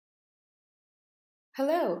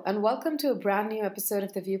Hello, and welcome to a brand new episode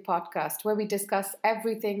of the Vue Podcast, where we discuss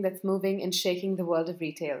everything that's moving and shaking the world of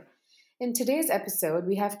retail. In today's episode,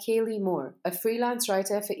 we have Kaleigh Moore, a freelance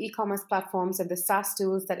writer for e-commerce platforms and the SaaS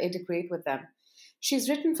tools that integrate with them. She's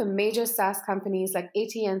written for major SaaS companies like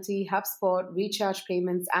AT&T, HubSpot, Recharge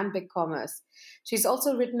Payments, and BigCommerce. She's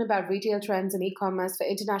also written about retail trends in e-commerce for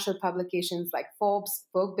international publications like Forbes,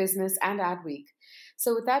 Vogue Business and Adweek.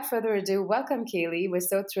 So without further ado, welcome, Kaleigh. We're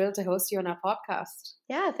so thrilled to host you on our podcast.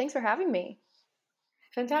 Yeah, thanks for having me.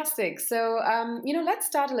 Fantastic. So, let's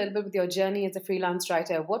start a little bit with your journey as a freelance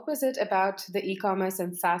writer. What was it about the e-commerce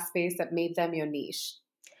and SaaS space that made them your niche?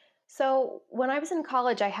 So when I was in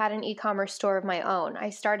college, I had an e-commerce store of my own. I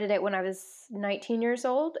started it when I was 19 years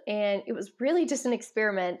old, and it was really just an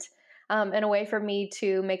experiment and a way for me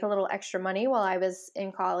to make a little extra money while I was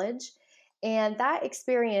in college. And that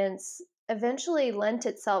experience eventually lent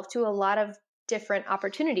itself to a lot of different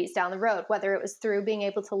opportunities down the road, whether it was through being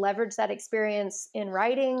able to leverage that experience in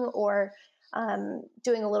writing or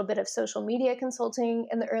doing a little bit of social media consulting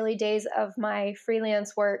in the early days of my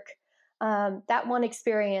freelance work. That one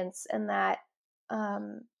experience and that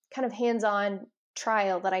kind of hands-on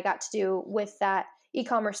trial that I got to do with that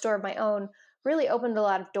e-commerce store of my own really opened a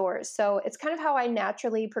lot of doors. So it's kind of how I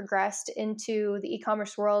naturally progressed into the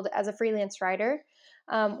e-commerce world as a freelance writer.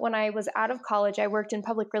 When I was out of college, I worked in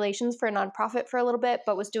public relations for a nonprofit for a little bit,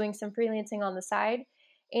 but was doing some freelancing on the side.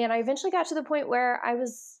 And I eventually got to the point where I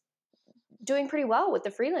was doing pretty well with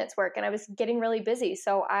the freelance work and I was getting really busy.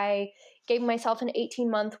 So I gave myself an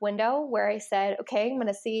 18-month window where I said, okay, I'm going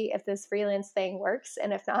to see if this freelance thing works.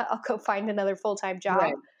 And if not, I'll go find another full-time job.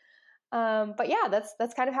 Right. But yeah,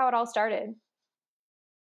 that's kind of how it all started.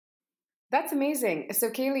 That's amazing. So,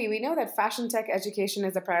 Kaleigh, we know that fashion tech education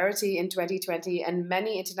is a priority in 2020, and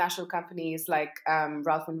many international companies like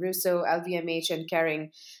Ralph & Russo, LVMH, and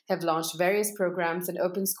Kering have launched various programs and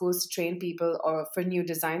open schools to train people or for new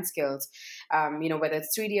design skills, whether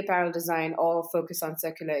it's 3D apparel design or focus on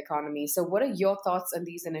circular economy. So what are your thoughts on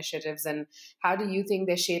these initiatives, and how do you think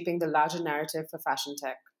they're shaping the larger narrative for fashion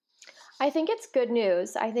tech? I think it's good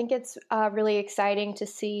news. I think it's really exciting to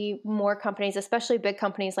see more companies, especially big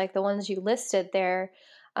companies like the ones you listed there,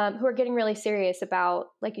 who are getting really serious about,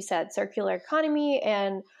 like you said, circular economy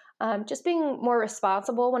and just being more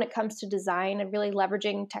responsible when it comes to design and really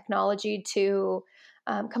leveraging technology to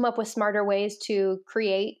come up with smarter ways to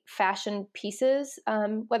create fashion pieces,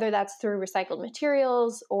 whether that's through recycled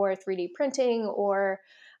materials or 3D printing or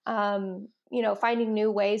finding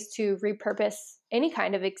new ways to repurpose any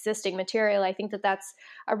kind of existing material. I think that that's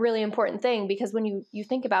a really important thing because when you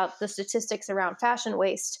think about the statistics around fashion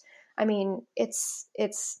waste, I mean, it's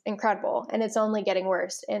incredible and it's only getting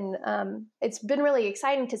worse. And it's been really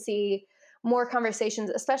exciting to see more conversations,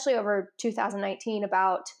 especially over 2019,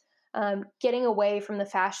 about getting away from the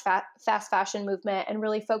fast fashion movement and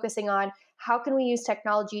really focusing on how can we use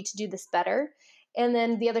technology to do this better. And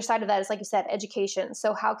then the other side of that is, like you said, education.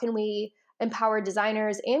 So how can we empower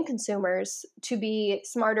designers and consumers to be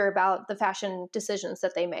smarter about the fashion decisions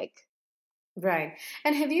that they make? Right.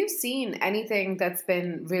 And have you seen anything that's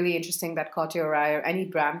been really interesting that caught your eye, or any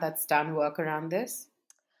brand that's done work around this?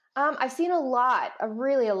 I've seen a lot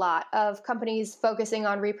of companies focusing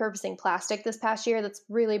on repurposing plastic this past year. That's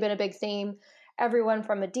really been a big theme. Everyone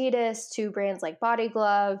from Adidas to brands like Body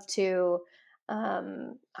Glove to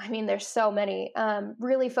there's so many,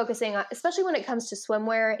 really focusing on, especially when it comes to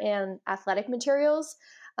swimwear and athletic materials,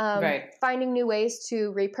 Right. Finding new ways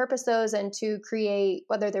to repurpose those and to create,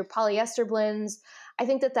 whether they're polyester blends. I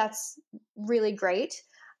think that that's really great.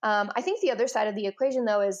 I think the other side of the equation,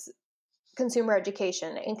 though, is consumer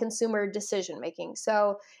education and consumer decision making.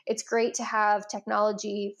 So it's great to have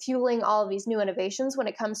technology fueling all of these new innovations when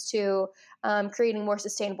it comes to creating more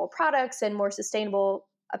sustainable products and more sustainable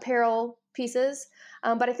apparel pieces.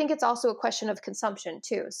 But I think it's also a question of consumption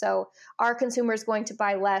too. So are consumers going to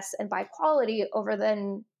buy less and buy quality over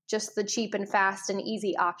than just the cheap and fast and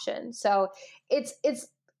easy option? So it's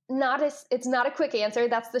not a quick answer.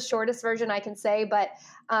 That's the shortest version I can say. But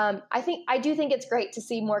I do think it's great to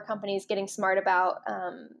see more companies getting smart about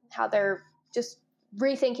how they're just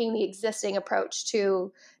rethinking the existing approach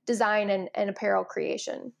to design and apparel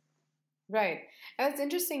creation. Right. And it's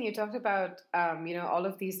interesting. You talked about, all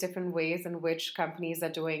of these different ways in which companies are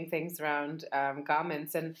doing things around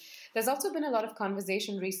garments. And there's also been a lot of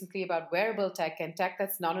conversation recently about wearable tech and tech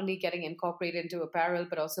that's not only getting incorporated into apparel,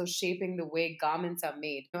 but also shaping the way garments are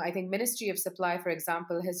made. I think Ministry of Supply, for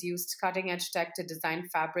example, has used cutting edge tech to design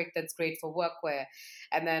fabric that's great for workwear.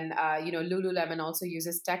 And then, Lululemon also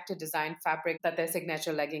uses tech to design fabric that their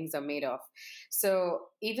signature leggings are made of. So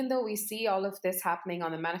even though we see all of this happening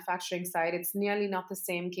on the manufacturing side side, it's nearly not the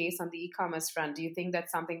same case on the e-commerce front. Do you think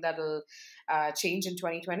that's something that'll change in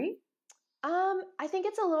 2020? I think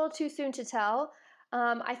it's a little too soon to tell.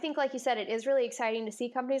 I think, like you said, it is really exciting to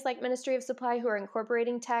see companies like Ministry of Supply who are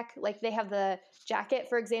incorporating tech. Like they have the jacket,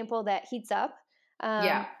 for example, that heats up.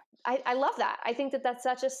 Yeah. I love that. I think that that's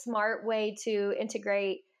such a smart way to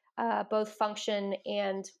integrate both function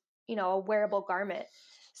and, a wearable garment.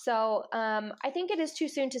 So I think it is too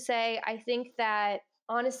soon to say. I think that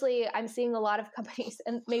honestly, I'm seeing a lot of companies,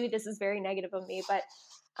 and maybe this is very negative of me, but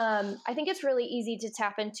I think it's really easy to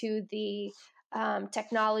tap into the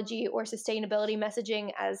technology or sustainability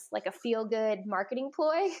messaging as like a feel-good marketing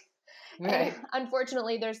ploy. Right. And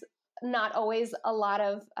unfortunately, there's not always a lot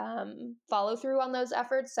of follow through on those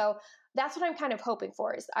efforts. So that's what I'm kind of hoping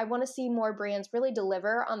for. Is I want to see more brands really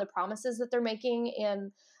deliver on the promises that they're making,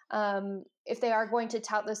 and if they are going to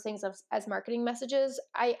tout those things as marketing messages,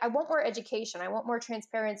 I want more education. I want more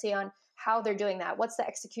transparency on how they're doing that. What's the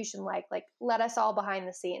execution like? Like, let us all behind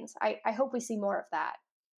the scenes. I hope we see more of that.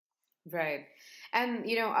 Right. And,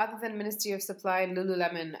 other than Ministry of Supply and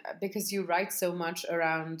Lululemon, because you write so much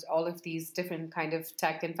around all of these different kind of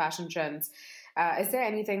tech and fashion trends, is there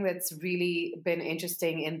anything that's really been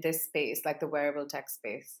interesting in this space, like the wearable tech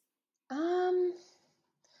space?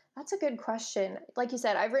 That's a good question. Like you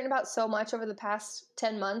said, I've written about so much over the past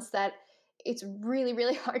 10 months that it's really,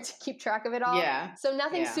 really hard to keep track of it all. Yeah. So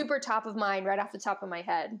nothing Yeah. super top of mind right off the top of my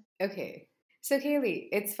head. Okay. So, Kaleigh,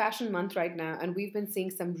 it's Fashion Month right now, and we've been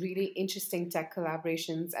seeing some really interesting tech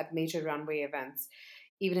collaborations at major runway events.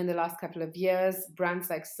 Even in the last couple of years,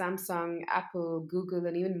 brands like Samsung, Apple, Google,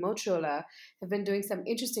 and even Motorola have been doing some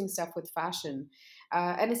interesting stuff with fashion.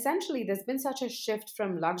 And essentially, there's been such a shift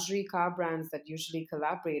from luxury car brands that usually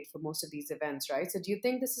collaborate for most of these events, right? So, do you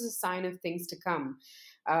think this is a sign of things to come?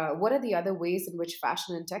 What are the other ways in which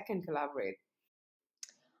fashion and tech can collaborate?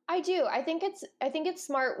 I do. I think it's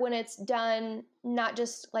smart when it's done not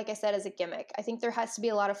just like I said as a gimmick. I think there has to be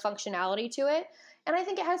a lot of functionality to it, and I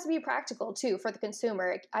think it has to be practical too for the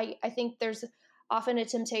consumer. I think there's often a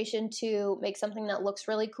temptation to make something that looks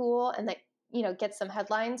really cool and that gets some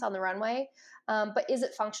headlines on the runway. But is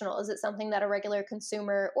it functional? Is it something that a regular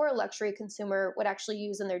consumer or a luxury consumer would actually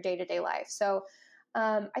use in their day-to-day life? So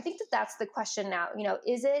I think that that's the question now.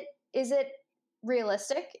 Is it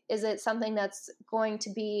realistic? Is it something that's going to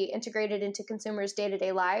be integrated into consumers'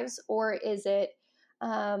 day-to-day lives, or is it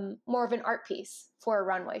more of an art piece for a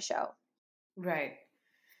runway show? Right.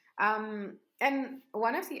 And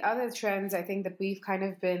one of the other trends I think that we've kind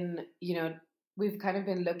of been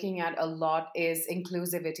looking at a lot is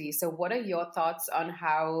inclusivity. So, what are your thoughts on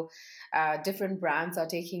how different brands are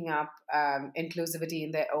taking up inclusivity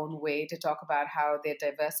in their own way to talk about how they're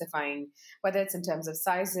diversifying, whether it's in terms of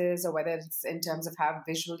sizes or whether it's in terms of how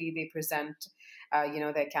visually they present,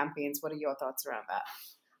 their campaigns? What are your thoughts around that?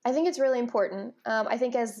 I think it's really important. I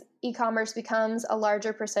think as e-commerce becomes a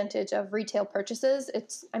larger percentage of retail purchases,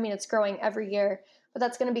 it's growing every year, but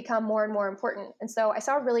that's going to become more and more important. And so I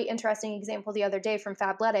saw a really interesting example the other day from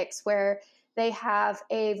Fabletics where they have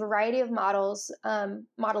a variety of models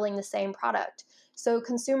modeling the same product. So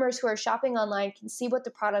consumers who are shopping online can see what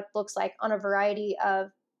the product looks like on a variety of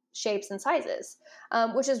shapes and sizes,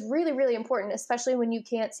 which is really, really important, especially when you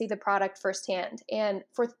can't see the product firsthand. And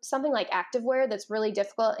for something like activewear that's really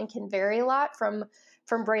difficult and can vary a lot from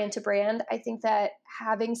brand to brand, I think that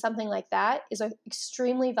having something like that is an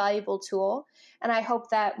extremely valuable tool. And I hope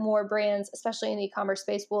that more brands, especially in the e-commerce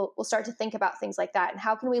space, will start to think about things like that. And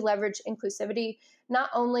how can we leverage inclusivity not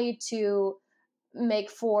only to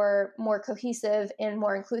make for more cohesive and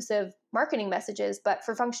more inclusive marketing messages, but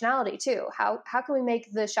for functionality too. How can we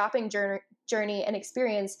make the shopping journey and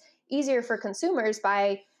experience easier for consumers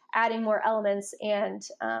by adding more elements and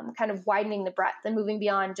kind of widening the breadth and moving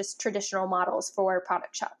beyond just traditional models for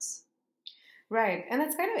product shots? Right. And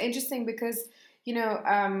that's kind of interesting because,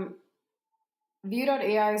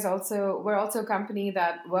 Vue.ai we're also a company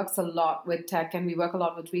that works a lot with tech, and we work a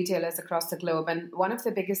lot with retailers across the globe. And one of the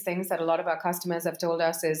biggest things that a lot of our customers have told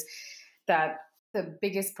us is that the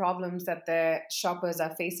biggest problems that their shoppers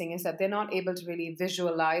are facing is that they're not able to really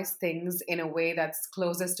visualize things in a way that's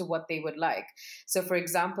closest to what they would like. So, for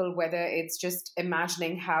example, whether it's just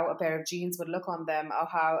imagining how a pair of jeans would look on them or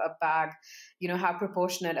how a bag, how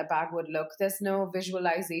proportionate a bag would look, there's no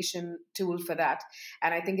visualization tool for that.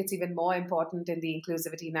 And I think it's even more important in the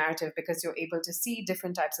inclusivity narrative because you're able to see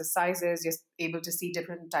different types of sizes, you're able to see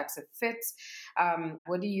different types of fits.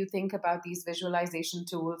 What do you think about these visualization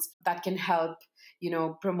tools that can help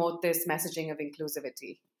promote this messaging of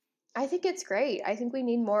inclusivity? I think it's great. I think we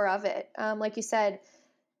need more of it. Like you said,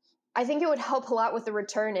 I think it would help a lot with the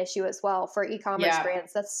return issue as well for e-commerce Yeah.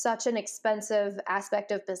 brands. That's such an expensive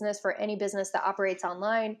aspect of business for any business that operates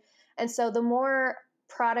online. And so the more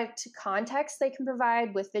product context they can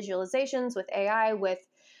provide with visualizations, with AI, with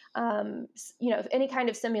any kind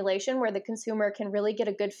of simulation where the consumer can really get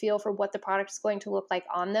a good feel for what the product is going to look like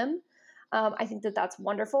on them. I think that that's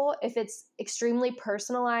wonderful. If it's extremely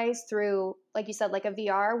personalized through, like you said, like a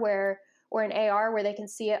VR or an AR where they can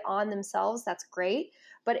see it on themselves, that's great.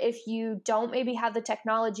 But if you don't maybe have the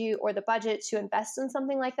technology or the budget to invest in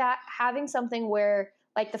something like that, having something where,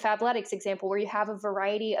 like the Fabletics example, where you have a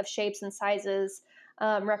variety of shapes and sizes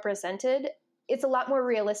represented, it's a lot more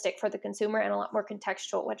realistic for the consumer and a lot more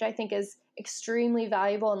contextual, which I think is extremely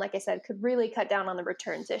valuable. And like I said, could really cut down on the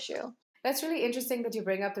returns issue. That's really interesting that you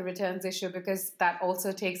bring up the returns issue, because that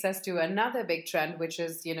also takes us to another big trend, which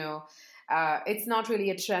is, it's not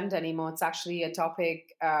really a trend anymore. It's actually a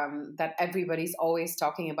topic that everybody's always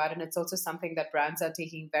talking about. And it's also something that brands are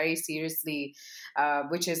taking very seriously,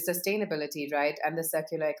 which is sustainability, right? And the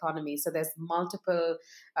circular economy. So there's multiple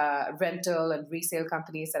rental and resale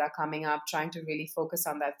companies that are coming up, trying to really focus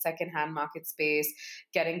on that secondhand market space,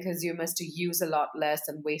 getting consumers to use a lot less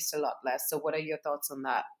and waste a lot less. So what are your thoughts on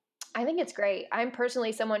that? I think it's great. I'm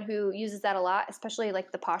personally someone who uses that a lot, especially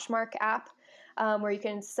like the Poshmark app, where you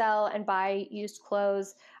can sell and buy used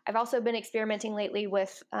clothes. I've also been experimenting lately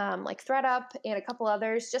with like ThredUp and a couple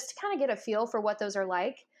others just to kind of get a feel for what those are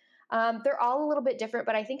like. They're all a little bit different,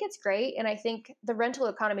 but I think it's great. And I think the rental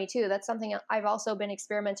economy too, that's something I've also been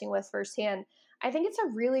experimenting with firsthand. I think it's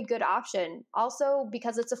a really good option also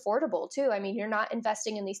because it's affordable too. I mean, you're not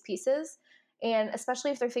investing in these pieces. And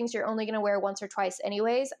especially if they're things you're only going to wear once or twice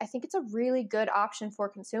anyways, I think it's a really good option for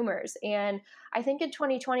consumers. And I think in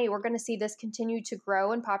 2020, we're going to see this continue to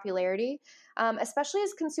grow in popularity, especially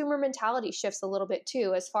as consumer mentality shifts a little bit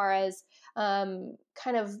too, as far as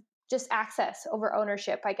kind of just access over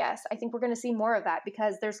ownership, I guess. I think we're going to see more of that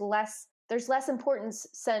because there's less importance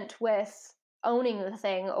sent with owning the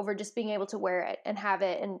thing over just being able to wear it and have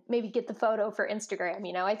it and maybe get the photo for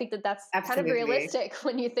Instagram. I think that that's kind of realistic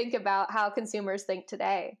when you think about how consumers think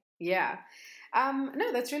today. Yeah.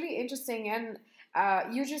 No, that's really interesting.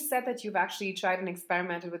 And you just said that you've actually tried and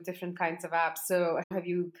experimented with different kinds of apps. So have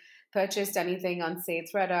you purchased anything on, say,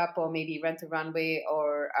 ThredUp or maybe Rent the Runway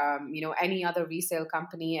or, any other resale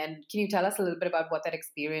company? And can you tell us a little bit about what that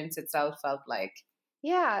experience itself felt like?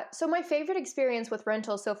 Yeah. So my favorite experience with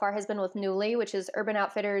rentals so far has been with Nuuly, which is Urban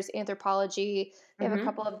Outfitters, Anthropologie. They have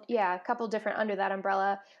a couple different under that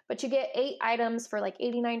umbrella, but you get 8 items for like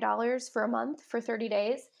 $89 for a month for 30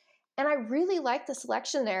 days. And I really like the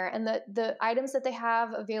selection there. And the items that they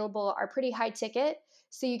have available are pretty high ticket.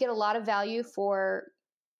 So you get a lot of value for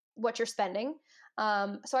what you're spending.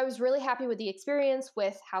 So I was really happy with the experience,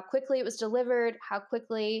 with how quickly it was delivered, how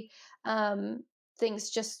quickly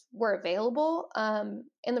things just were available. And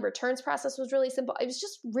the returns process was really simple. It was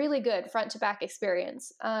just really good front to back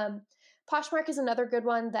experience. Poshmark is another good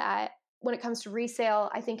one that when it comes to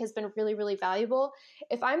resale, I think has been really, really valuable.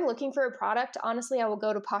 If I'm looking for a product, honestly, I will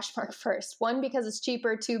go to Poshmark first. 1, because it's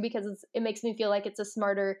cheaper. 2, because it makes me feel like it's a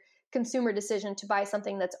smarter consumer decision to buy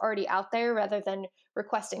something that's already out there rather than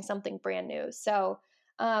requesting something brand new. So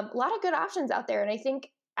a lot of good options out there. And I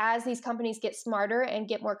think as these companies get smarter and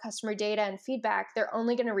get more customer data and feedback, they're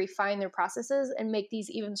only going to refine their processes and make these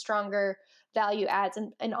even stronger value adds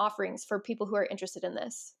and offerings for people who are interested in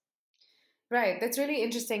this. Right. That's really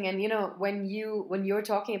interesting. And, when you're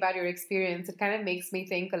talking about your experience, it kind of makes me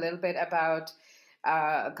think a little bit about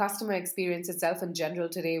customer experience itself in general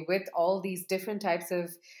today with all these different types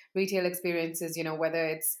of retail experiences, whether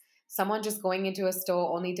it's someone just going into a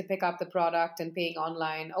store only to pick up the product and paying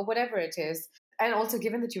online or whatever it is. And also,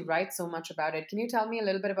 given that you write so much about it, can you tell me a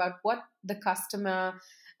little bit about what the customer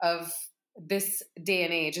of this day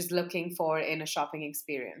and age is looking for in a shopping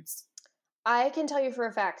experience? I can tell you for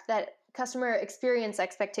a fact that customer experience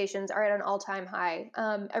expectations are at an all-time high.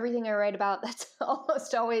 Everything I write about, that's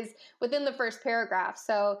almost always within the first paragraph.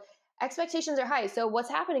 So expectations are high. So what's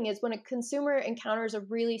happening is when a consumer encounters a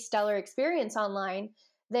really stellar experience online,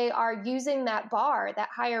 they are using that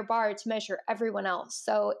higher bar to measure everyone else.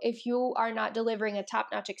 So if you are not delivering a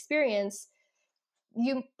top-notch experience,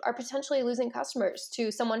 you are potentially losing customers to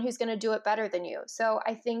someone who's going to do it better than you. So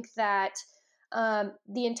I think that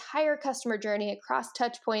the entire customer journey across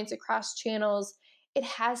touch points, across channels, it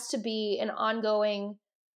has to be an ongoing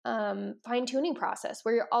fine-tuning process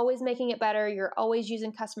where you're always making it better. You're always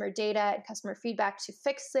using customer data and customer feedback to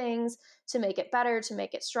fix things, to make it better, to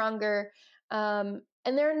make it stronger.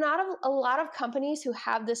 And there are not a lot of companies who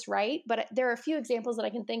have this right, but there are a few examples that I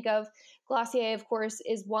can think of. Glossier, of course,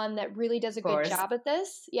 is one that really does a Of good course. job at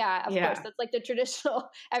this. Yeah, of course. Yeah. That's like the traditional,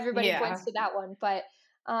 everybody Yeah. points to that one. But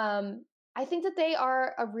I think that they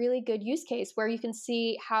are a really good use case where you can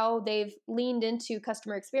see how they've leaned into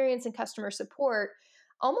customer experience and customer support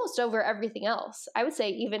almost over everything else. I would say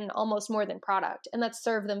even almost more than product. And that's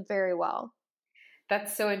served them very well.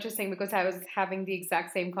 That's so interesting because I was having the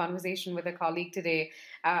exact same conversation with a colleague today.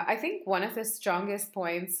 I think one of the strongest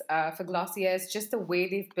points for Glossier is just the way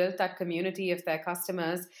they've built that community of their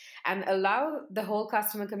customers and allow the whole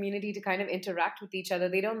customer community to kind of interact with each other.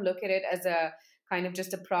 They don't look at it as a kind of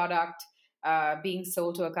just a product being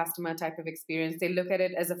sold to a customer type of experience. They look at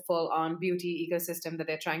it as a full on beauty ecosystem that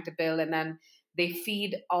they're trying to build, and then they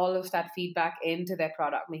feed all of that feedback into their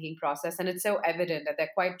product making process. And it's so evident that they're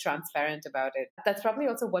quite transparent about it. That's probably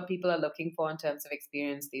also what people are looking for in terms of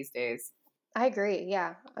experience these days. I agree.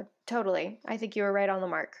 Yeah, totally. I think you were right on the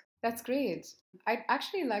mark. That's great. I'd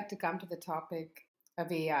actually like to come to the topic of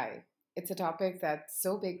AI. It's a topic that's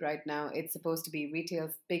so big right now. It's supposed to be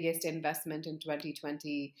retail's biggest investment in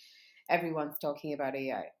 2020. Everyone's talking about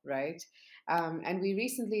AI, right? And we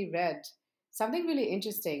recently read something really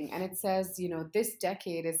interesting, and it says, this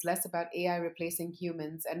decade is less about AI replacing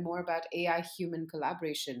humans and more about AI human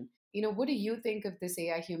collaboration. What do you think of this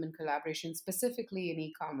AI human collaboration specifically in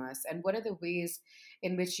e commerce? And what are the ways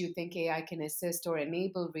in which you think AI can assist or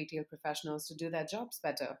enable retail professionals to do their jobs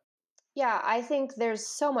better? Yeah, I think there's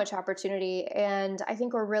so much opportunity, and I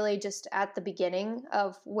think we're really just at the beginning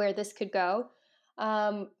of where this could go.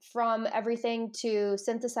 From everything to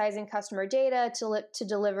synthesizing customer data to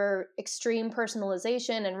deliver extreme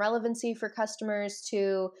personalization and relevancy for customers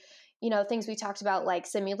to things we talked about like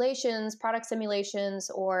simulations, product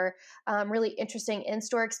simulations, or really interesting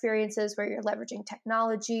in-store experiences where you're leveraging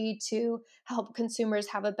technology to help consumers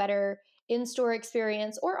have a better in-store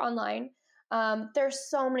experience or online. There's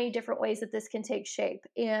so many different ways that this can take shape.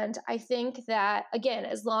 And I think that, again,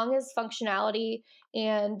 as long as functionality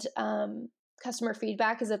and customer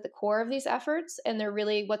feedback is at the core of these efforts, and they're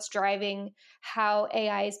really what's driving how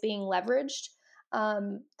AI is being leveraged,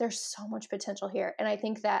 there's so much potential here. And I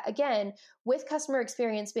think that, again, with customer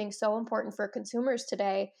experience being so important for consumers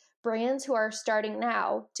today, brands who are starting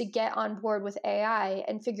now to get on board with AI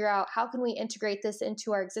and figure out how can we integrate this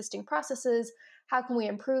into our existing processes, how can we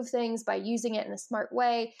improve things by using it in a smart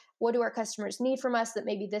way, what do our customers need from us that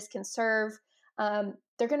maybe this can serve,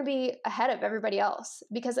 they're going to be ahead of everybody else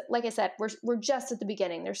because, like I said, we're just at the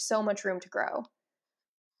beginning. There's so much room to grow.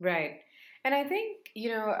 Right. And I think,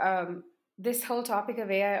 this whole topic of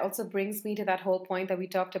AI also brings me to that whole point that we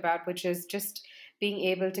talked about, which is just being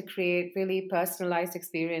able to create really personalized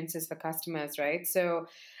experiences for customers, right? So,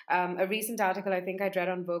 a recent article I think I read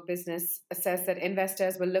on Vogue Business says that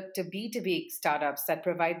investors will look to B2B startups that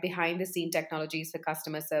provide behind the scene technologies for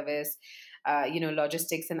customer service,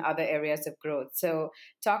 logistics and other areas of growth. So,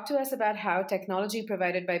 talk to us about how technology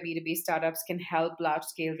provided by B2B startups can help large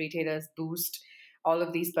scale retailers boost all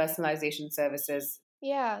of these personalization services.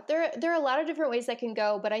 Yeah, there are a lot of different ways that can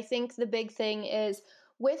go, but I think the big thing is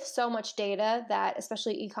with so much data that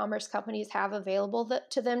especially e-commerce companies have available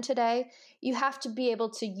to them today, you have to be able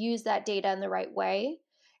to use that data in the right way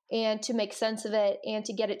and to make sense of it and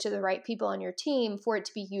to get it to the right people on your team for it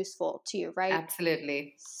to be useful to you, right?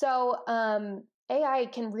 Absolutely. So, AI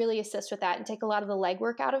can really assist with that and take a lot of the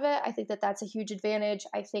legwork out of it. I think that that's a huge advantage.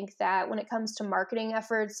 I think that when it comes to marketing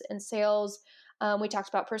efforts and sales, we talked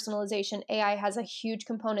about personalization. AI has a huge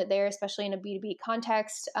component there, especially in a B2B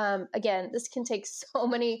context. Again, this can take so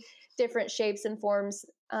many different shapes and forms.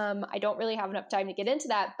 I don't really have enough time to get into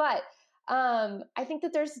that, but I think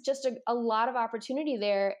that there's just a lot of opportunity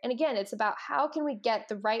there. And again, it's about how can we get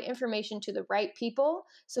the right information to the right people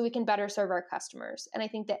so we can better serve our customers. And I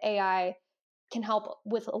think that AI can help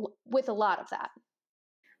with a lot of that.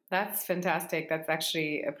 That's fantastic. That's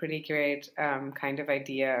actually a pretty great kind of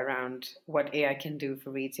idea around what AI can do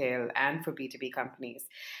for retail and for B2B companies.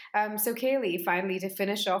 So, Kaleigh, finally, to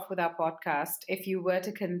finish off with our podcast, if you were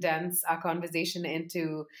to condense our conversation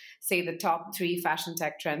into, say, the top 3 fashion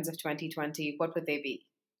tech trends of 2020, what would they be?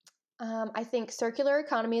 I think circular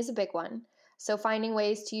economy is a big one. So finding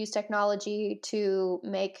ways to use technology to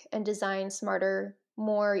make and design smarter,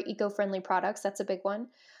 more eco-friendly products, that's a big one.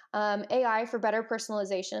 AI for better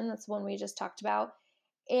personalization, that's one we just talked about.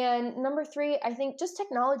 And number 3, I think just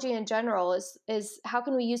technology in general is how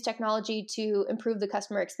can we use technology to improve the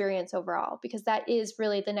customer experience overall? Because that is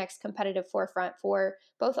really the next competitive forefront for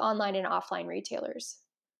both online and offline retailers.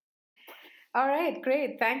 All right,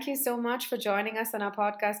 great. Thank you so much for joining us on our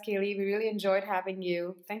podcast, Kaleigh. We really enjoyed having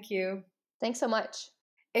you. Thank you. Thanks so much.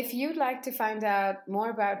 If you'd like to find out more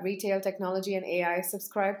about retail technology and AI,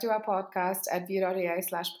 subscribe to our podcast at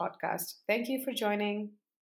vue.ai/podcast. Thank you for joining.